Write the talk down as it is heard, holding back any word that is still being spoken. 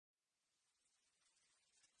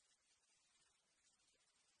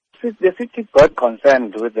The city got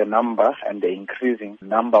concerned with the number and the increasing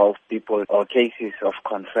number of people or cases of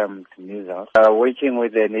confirmed measles. Working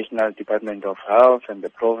with the National Department of Health and the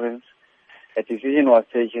province, a decision was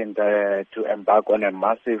taken to embark on a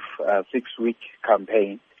massive 6-week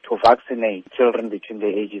campaign to vaccinate children between the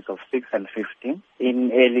ages of 6 and 15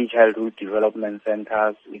 in early childhood development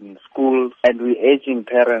centers, in schools, and we're urging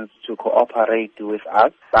parents to cooperate with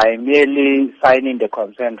us by merely signing the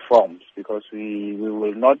consent forms, because we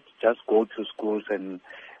will not just go to schools and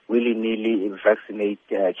willy-nilly vaccinate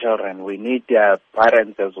children. We need their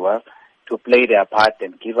parents as well to play their part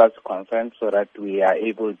and give us consent so that we are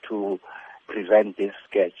able to prevent this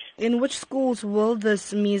scourge. In which schools will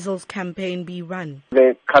this measles campaign be run?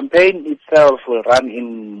 The campaign itself will run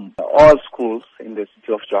in all schools in the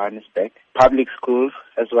city of Johannesburg, public schools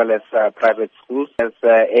as well as private schools, as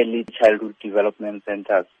early childhood development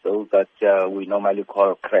centers, those that we normally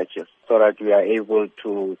call crèches, so that we are able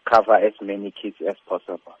to cover as many kids as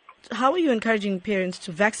possible. How are you encouraging parents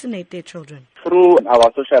to vaccinate their children? Through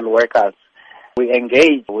our social workers, we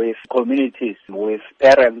engage with communities, with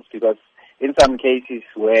parents, because in some cases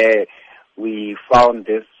where we found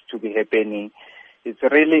this to be happening, it's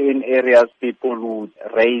really in areas people would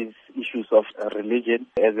raise issues of religion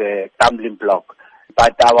as a stumbling block.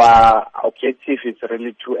 But our objective is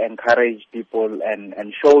really to encourage people and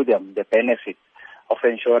show them the benefits of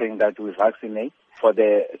ensuring that we vaccinate for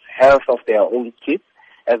the health of their own kids,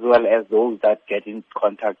 as well as those that get in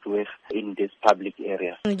contact with in this public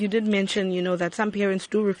area. You did mention, that some parents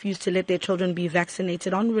do refuse to let their children be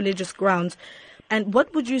vaccinated on religious grounds. And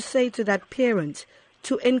what would you say to that parent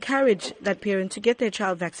to encourage that parent to get their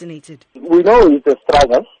child vaccinated? We know it's a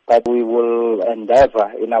struggle, but we will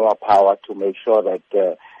endeavor in our power to make sure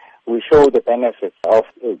that we show the benefits of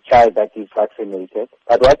a child that is vaccinated.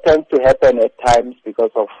 But what tends to happen at times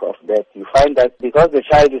because of that, you find that because the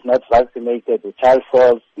child is not vaccinated, the child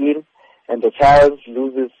falls ill and the child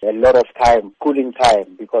loses a lot of time, cooling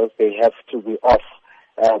time, because they have to be off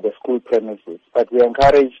the school premises. But we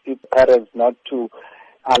encourage parents not to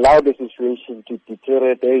allow the situation to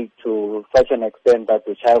deteriorate to such an extent that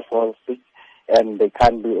the child falls sick and they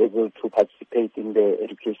can't be able to participate in the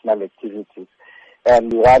educational activities.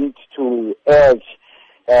 And we want to urge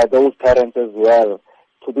those parents as well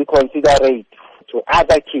to be considerate to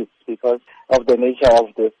other kids because of the nature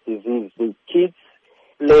of this disease. The kids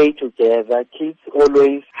play together, kids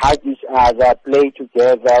always hug each other, play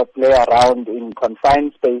together, play around in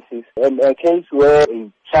confined spaces. And a case where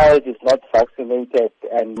a child is not vaccinated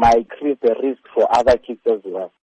and might increase the risk for other kids as well.